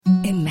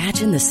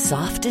Imagine the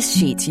softest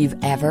sheets you've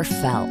ever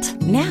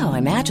felt. Now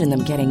imagine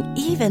them getting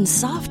even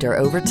softer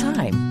over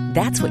time.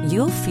 That's what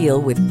you'll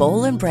feel with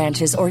Boll &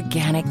 Branch's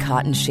organic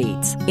cotton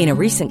sheets. In a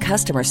recent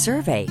customer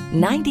survey,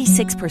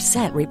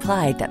 96%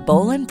 replied that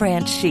Boll &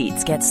 Branch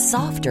sheets get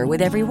softer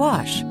with every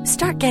wash.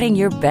 Start getting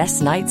your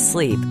best night's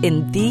sleep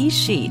in these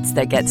sheets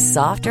that get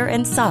softer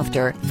and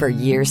softer for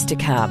years to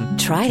come.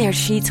 Try their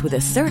sheets with a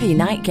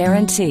 30-night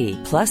guarantee.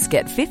 Plus,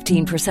 get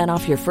 15%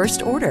 off your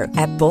first order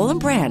at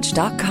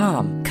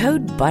bollandbranch.com.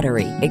 Code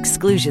BUTTERY.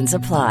 Exclusions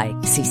apply.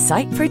 See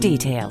site for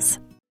details.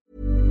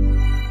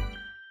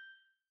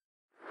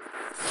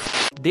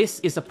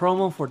 This is a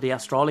promo for the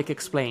Astraholic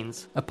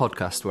Explains, a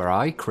podcast where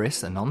I,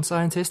 Chris, a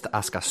non-scientist,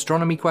 ask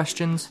astronomy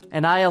questions.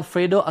 And I,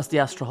 Alfredo, as the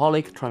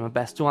Astraholic, try my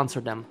best to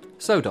answer them.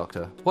 So,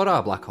 Doctor, what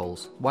are black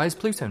holes? Why is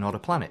Pluto not a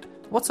planet?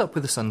 What's up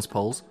with the sun's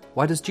poles?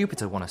 Why does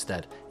Jupiter want us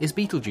dead? Is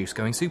Betelgeuse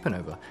going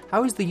supernova?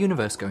 How is the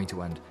universe going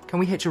to end? Can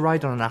we hitch a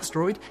ride on an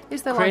asteroid?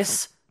 Is there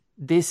Chris,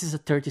 this is a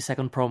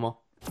 30-second promo.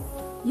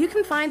 You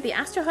can find The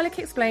Astraholic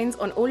Explains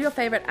on all your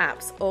favourite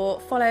apps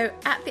or follow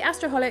 @The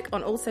Astraholic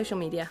on all social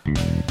media.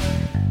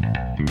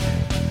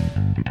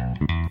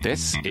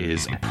 This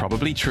is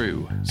Probably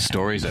True,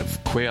 stories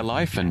of queer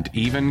life and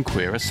even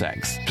queerer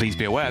sex. Please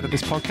be aware that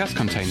this podcast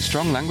contains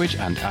strong language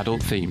and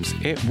adult themes.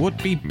 It would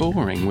be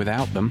boring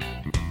without them.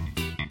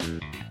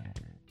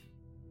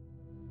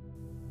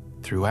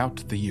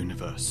 Throughout the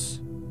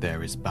universe,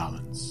 there is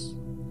balance.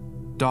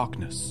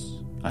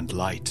 Darkness and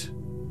light.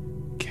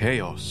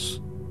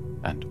 Chaos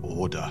and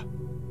order.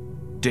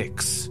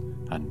 Dicks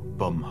and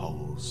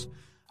bumholes.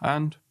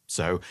 And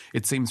so,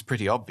 it seems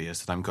pretty obvious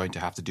that I'm going to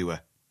have to do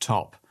a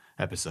top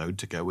episode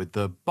to go with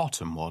the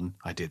bottom one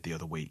I did the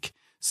other week.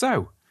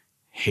 So,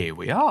 here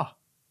we are.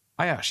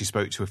 I actually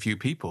spoke to a few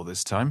people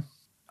this time.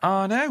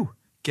 Ah, no,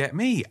 get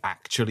me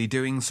actually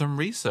doing some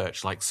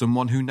research like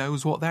someone who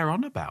knows what they're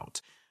on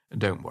about.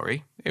 Don't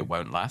worry, it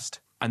won't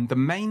last. And the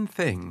main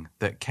thing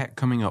that kept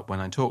coming up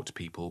when I talked to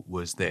people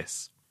was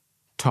this.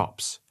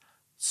 Tops,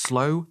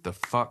 slow the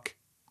fuck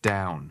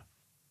down.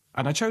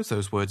 And I chose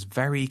those words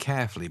very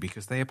carefully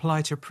because they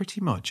apply to pretty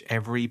much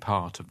every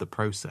part of the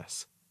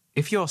process.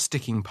 If you're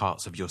sticking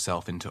parts of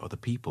yourself into other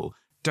people,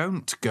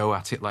 don't go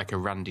at it like a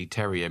Randy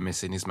Terrier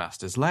missing his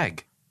master's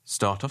leg.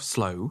 Start off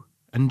slow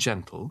and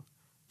gentle.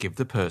 Give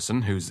the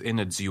person whose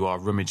innards you are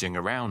rummaging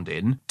around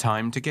in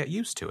time to get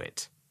used to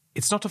it.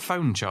 It's not a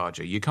phone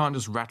charger. You can't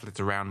just rattle it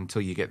around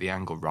until you get the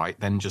angle right,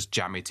 then just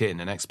jam it in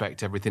and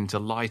expect everything to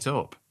light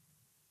up.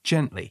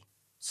 Gently,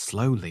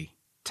 slowly.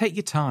 Take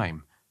your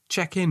time.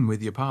 Check in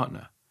with your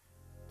partner.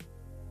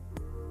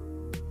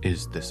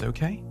 Is this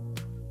okay?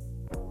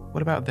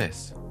 What about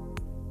this?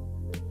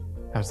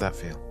 How's that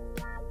feel?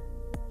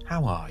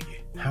 How are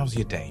you? How's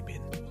your day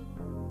been?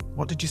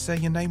 What did you say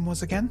your name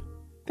was again?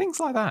 Things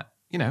like that.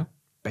 You know,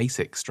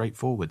 basic,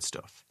 straightforward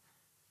stuff.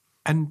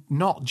 And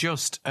not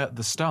just at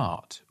the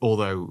start,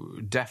 although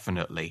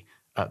definitely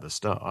at the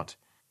start.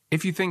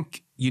 If you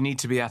think you need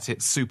to be at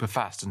it super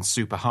fast and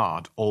super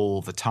hard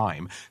all the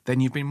time,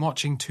 then you've been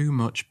watching too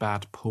much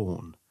bad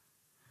porn.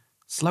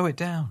 Slow it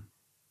down.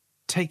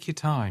 Take your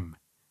time.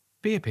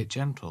 Be a bit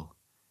gentle.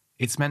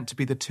 It's meant to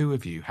be the two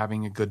of you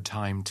having a good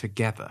time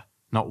together,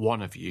 not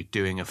one of you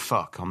doing a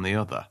fuck on the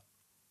other.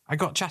 I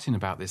got chatting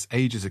about this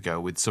ages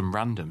ago with some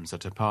randoms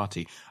at a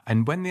party,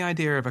 and when the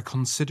idea of a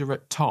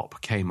considerate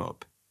top came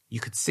up, you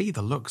could see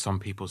the looks on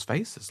people's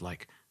faces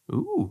like,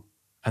 ooh,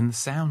 and the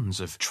sounds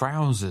of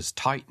trousers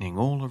tightening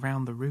all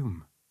around the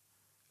room.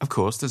 Of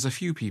course, there's a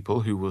few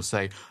people who will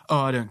say, oh,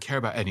 I don't care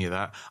about any of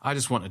that. I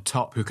just want a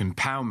top who can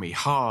pound me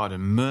hard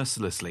and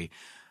mercilessly.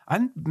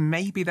 And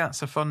maybe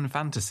that's a fun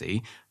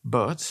fantasy,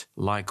 but,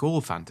 like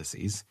all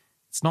fantasies,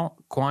 it's not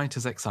quite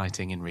as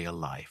exciting in real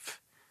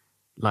life.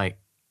 Like,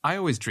 I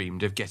always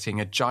dreamed of getting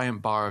a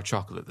giant bar of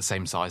chocolate the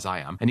same size I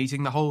am and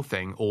eating the whole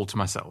thing all to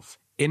myself.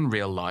 In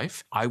real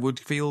life, I would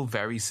feel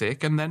very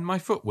sick and then my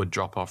foot would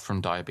drop off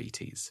from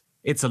diabetes.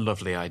 It's a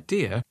lovely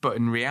idea, but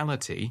in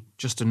reality,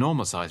 just a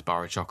normal-sized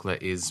bar of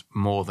chocolate is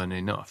more than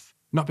enough.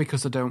 Not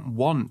because I don't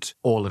want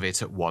all of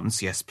it at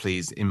once, yes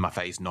please, in my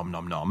face, nom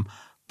nom nom,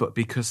 but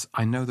because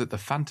I know that the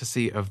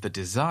fantasy of the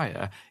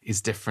desire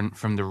is different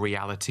from the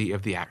reality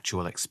of the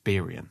actual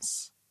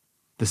experience.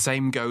 The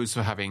same goes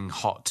for having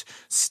hot,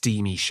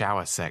 steamy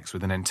shower sex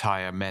with an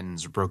entire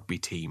men's rugby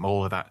team,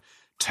 all of that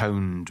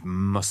toned,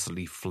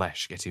 muscly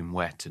flesh getting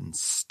wet and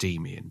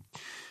steamy and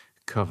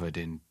covered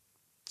in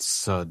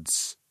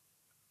suds,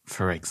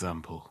 for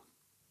example.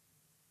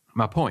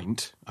 My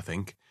point, I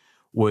think,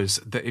 was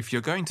that if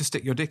you're going to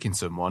stick your dick in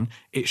someone,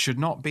 it should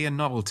not be a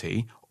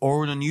novelty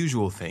or an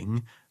unusual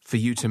thing for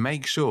you to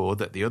make sure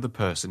that the other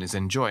person is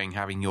enjoying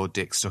having your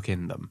dick stuck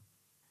in them.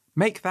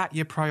 Make that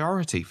your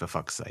priority, for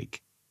fuck's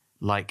sake.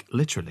 Like,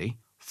 literally,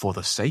 for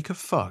the sake of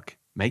fuck,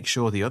 make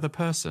sure the other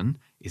person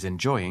is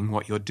enjoying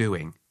what you're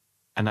doing.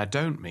 And I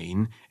don't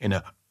mean in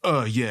a,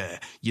 oh yeah,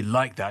 you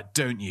like that,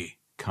 don't you,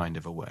 kind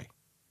of a way.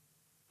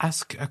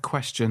 Ask a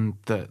question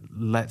that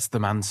lets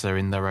them answer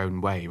in their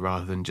own way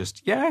rather than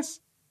just, yes.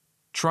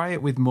 Try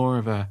it with more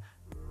of a,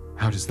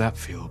 how does that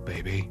feel,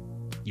 baby?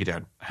 You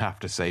don't have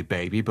to say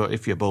baby, but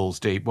if you're balls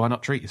deep, why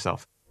not treat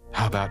yourself?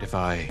 How about if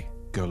I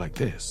go like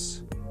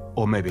this?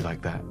 Or maybe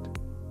like that?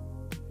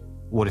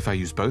 What if I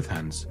use both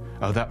hands?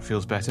 Oh, that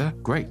feels better?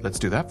 Great, let's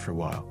do that for a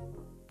while.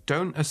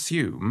 Don't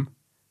assume,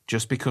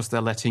 just because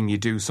they're letting you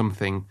do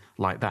something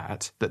like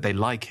that they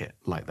like it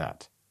like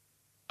that.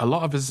 A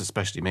lot of us,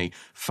 especially me,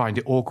 find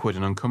it awkward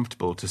and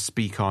uncomfortable to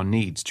speak our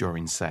needs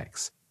during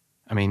sex.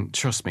 I mean,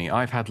 trust me,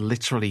 I've had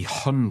literally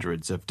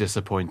hundreds of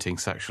disappointing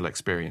sexual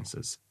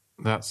experiences.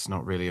 That's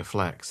not really a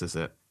flex, is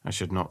it? I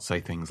should not say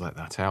things like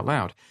that out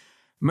loud.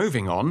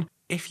 Moving on,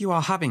 if you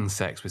are having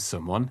sex with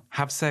someone,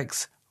 have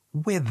sex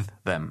with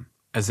them.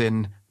 As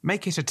in,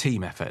 make it a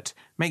team effort.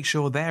 Make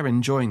sure they're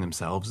enjoying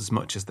themselves as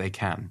much as they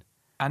can.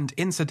 And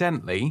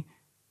incidentally,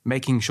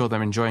 making sure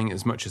they're enjoying it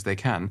as much as they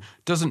can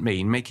doesn't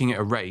mean making it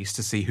a race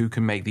to see who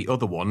can make the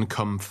other one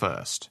come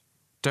first.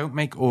 Don't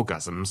make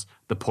orgasms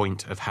the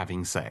point of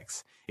having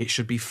sex. It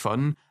should be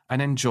fun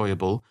and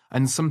enjoyable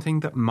and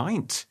something that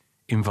might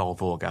involve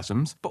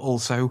orgasms, but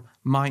also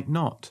might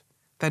not.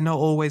 They're not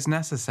always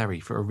necessary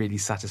for a really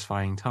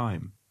satisfying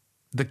time.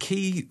 The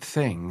key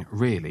thing,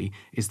 really,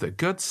 is that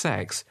good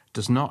sex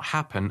does not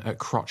happen at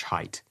crotch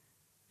height.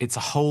 It's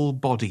a whole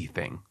body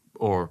thing,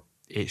 or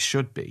it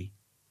should be.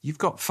 You've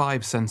got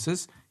 5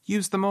 senses,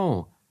 use them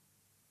all.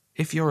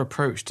 If your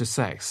approach to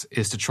sex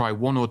is to try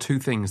 1 or 2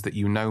 things that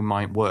you know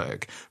might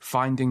work,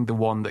 finding the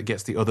one that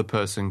gets the other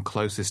person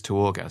closest to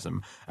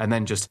orgasm, and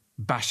then just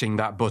bashing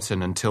that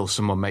button until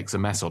someone makes a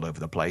mess all over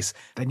the place,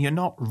 then you're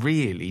not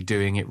really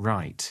doing it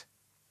right.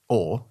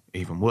 Or,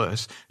 even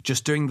worse,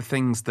 just doing the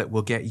things that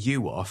will get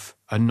you off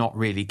and not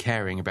really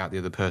caring about the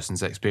other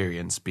person's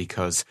experience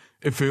because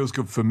it feels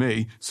good for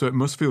me, so it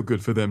must feel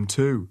good for them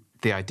too.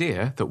 The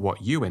idea that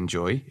what you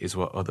enjoy is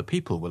what other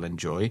people will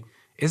enjoy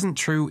isn't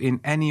true in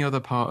any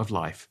other part of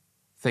life.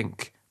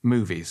 Think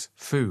movies,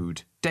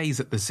 food, days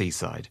at the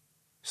seaside.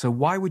 So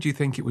why would you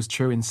think it was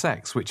true in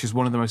sex, which is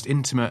one of the most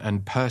intimate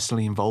and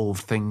personally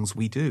involved things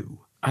we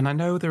do? And I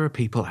know there are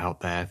people out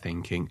there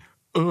thinking,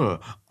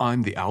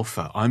 I'm the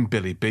alpha, I'm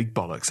Billy Big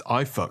Bollocks,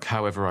 I fuck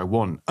however I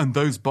want, and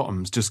those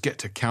bottoms just get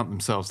to count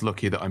themselves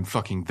lucky that I'm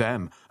fucking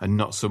them and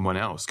not someone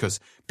else, because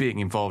being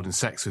involved in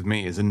sex with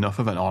me is enough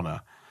of an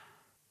honour.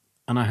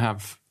 And I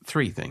have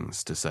 3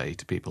 things to say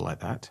to people like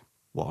that.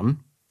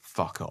 1,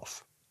 fuck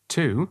off.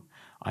 2,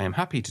 I am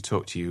happy to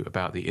talk to you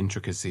about the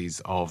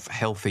intricacies of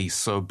healthy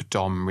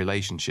sub-dom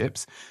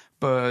relationships,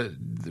 but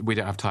we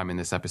don't have time in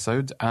this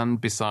episode,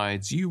 and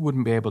besides, you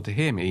wouldn't be able to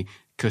hear me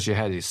because your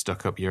head is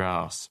stuck up your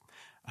arse.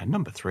 And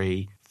number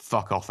 3,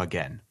 fuck off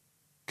again.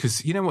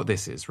 Because you know what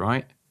this is,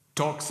 right?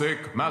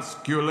 Toxic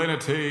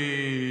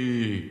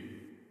masculinity!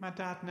 My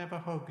dad never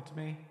hugged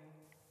me.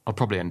 I'll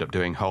probably end up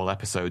doing whole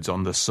episodes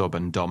on the sub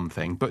and dom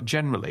thing, but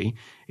generally,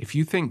 if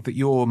you think that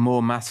you're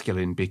more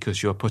masculine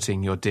because you're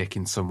putting your dick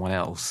in someone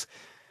else,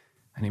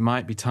 then it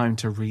might be time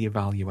to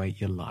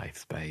reevaluate your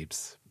life,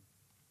 babes.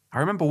 I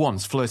remember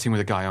once flirting with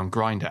a guy on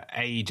Grindr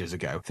ages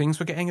ago. Things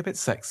were getting a bit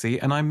sexy,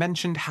 and I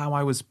mentioned how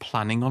I was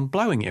planning on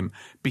blowing him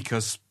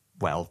because,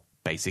 well,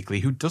 basically,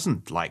 who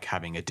doesn't like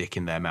having a dick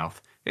in their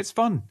mouth? It's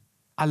fun.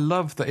 I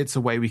love that it's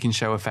a way we can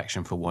show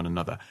affection for one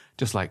another.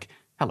 Just like,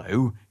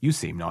 hello, you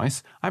seem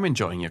nice. I'm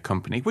enjoying your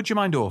company. Would you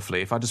mind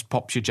awfully if I just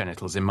popped your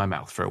genitals in my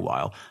mouth for a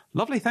while?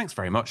 Lovely, thanks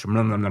very much.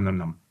 Nom, nom, nom, nom,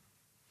 nom.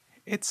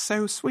 It's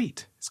so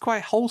sweet. It's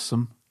quite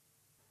wholesome.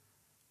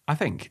 I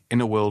think,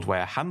 in a world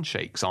where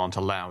handshakes aren't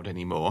allowed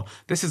anymore,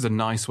 this is a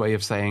nice way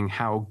of saying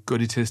how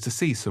good it is to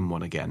see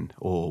someone again,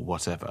 or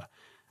whatever.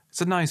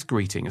 It's a nice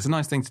greeting. It's a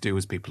nice thing to do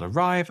as people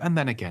arrive, and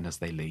then again as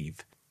they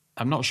leave.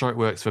 I'm not sure it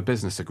works for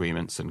business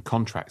agreements and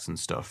contracts and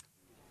stuff.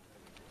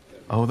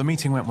 Oh, the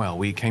meeting went well.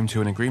 We came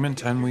to an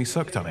agreement and we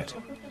sucked on it.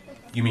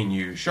 You mean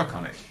you shook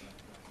on it?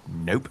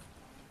 Nope.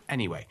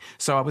 Anyway,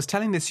 so I was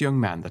telling this young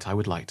man that I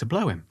would like to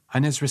blow him,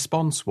 and his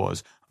response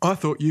was, I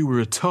thought you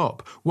were a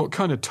top. What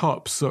kind of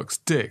top sucks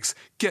dicks?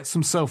 Get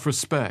some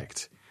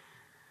self-respect.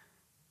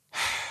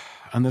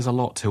 And there's a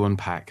lot to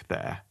unpack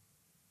there.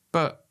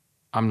 But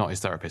I'm not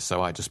his therapist,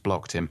 so I just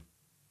blocked him.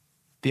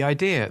 The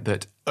idea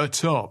that a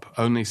top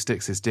only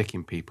sticks his dick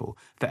in people,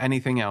 that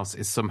anything else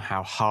is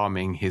somehow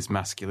harming his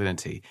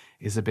masculinity,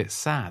 is a bit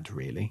sad,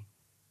 really.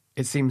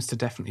 It seems to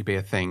definitely be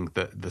a thing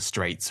that the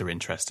straights are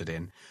interested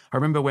in. I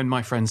remember when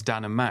my friends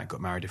Dan and Matt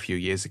got married a few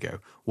years ago,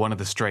 one of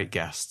the straight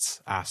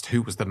guests asked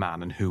who was the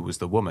man and who was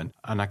the woman,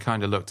 and I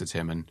kind of looked at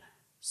him and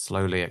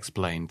slowly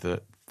explained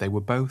that they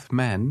were both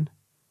men.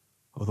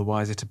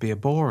 Otherwise it'd be a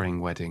boring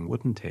wedding,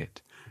 wouldn't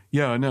it?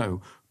 Yeah, I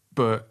know,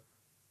 but,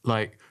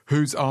 like,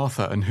 who's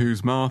Arthur and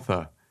who's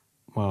Martha?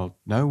 Well,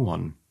 no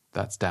one.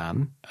 That's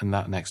Dan, and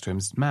that next to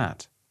him's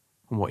Matt.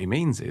 And what he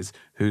means is,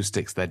 who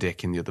sticks their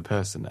dick in the other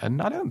person?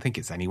 And I don't think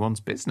it's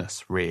anyone's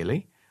business,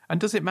 really. And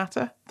does it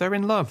matter? They're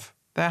in love.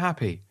 They're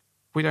happy.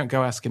 We don't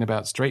go asking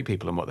about straight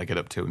people and what they get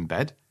up to in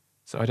bed.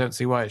 So I don't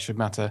see why it should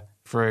matter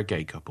for a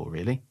gay couple,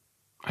 really.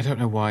 I don't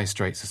know why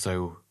straights are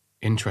so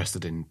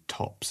interested in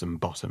tops and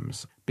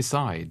bottoms.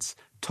 Besides,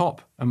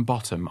 top and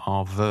bottom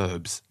are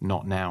verbs,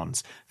 not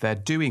nouns. They're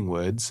doing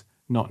words,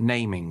 not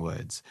naming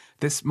words.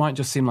 This might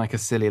just seem like a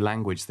silly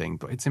language thing,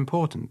 but it's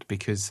important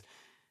because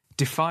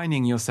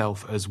defining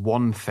yourself as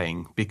one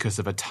thing because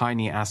of a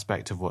tiny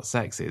aspect of what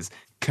sex is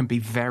can be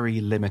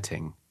very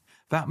limiting.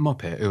 That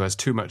muppet who has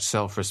too much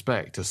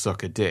self-respect to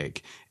suck a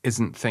dick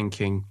isn't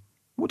thinking,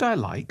 would I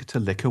like to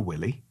lick a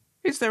willy?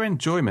 Is there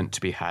enjoyment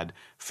to be had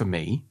for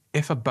me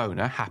if a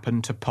boner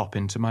happened to pop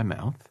into my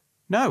mouth?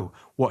 No,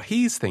 what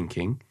he's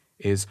thinking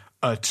is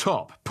a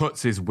top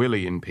puts his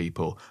willy in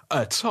people.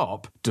 A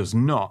top does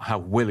not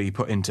have willy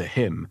put into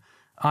him.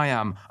 I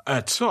am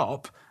a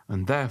top,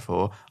 and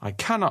therefore I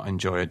cannot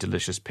enjoy a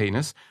delicious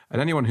penis,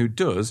 and anyone who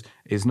does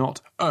is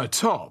not a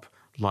top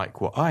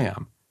like what I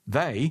am.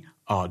 They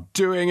are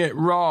doing it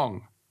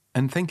wrong.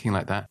 And thinking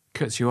like that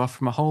cuts you off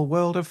from a whole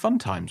world of fun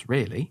times,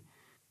 really.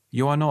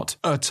 You are not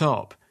a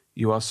top.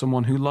 You are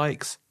someone who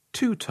likes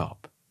to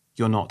top.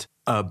 You're not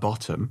a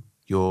bottom.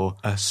 You're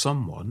a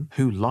someone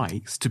who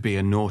likes to be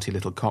a naughty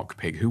little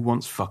cockpig who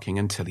wants fucking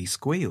until he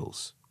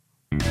squeals.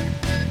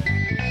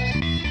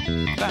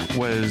 That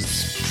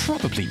was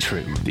Probably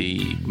True,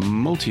 the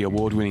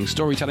multi-award-winning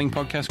storytelling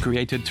podcast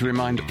created to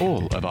remind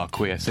all of our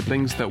queer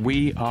siblings that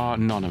we are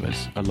none of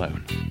us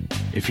alone.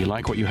 If you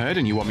like what you heard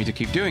and you want me to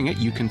keep doing it,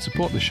 you can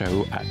support the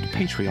show at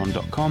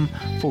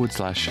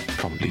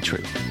patreon.com/Probably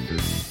True.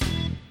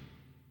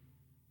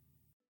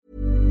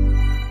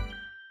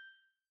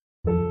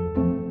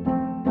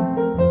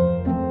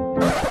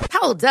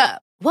 Hold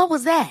up. What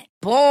was that?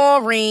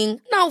 Boring.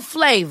 No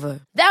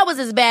flavor. That was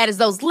as bad as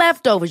those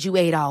leftovers you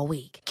ate all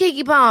week.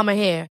 Keke Palmer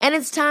here, and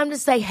it's time to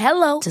say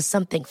hello to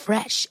something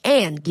fresh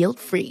and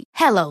guilt-free.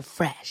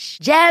 HelloFresh.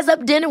 Jazz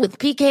up dinner with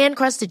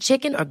pecan-crusted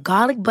chicken or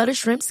garlic butter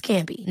shrimp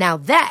scampi. Now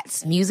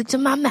that's music to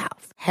my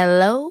mouth.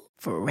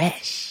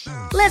 HelloFresh.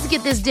 Let's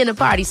get this dinner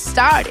party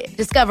started.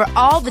 Discover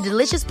all the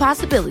delicious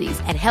possibilities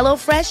at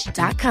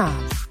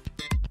HelloFresh.com.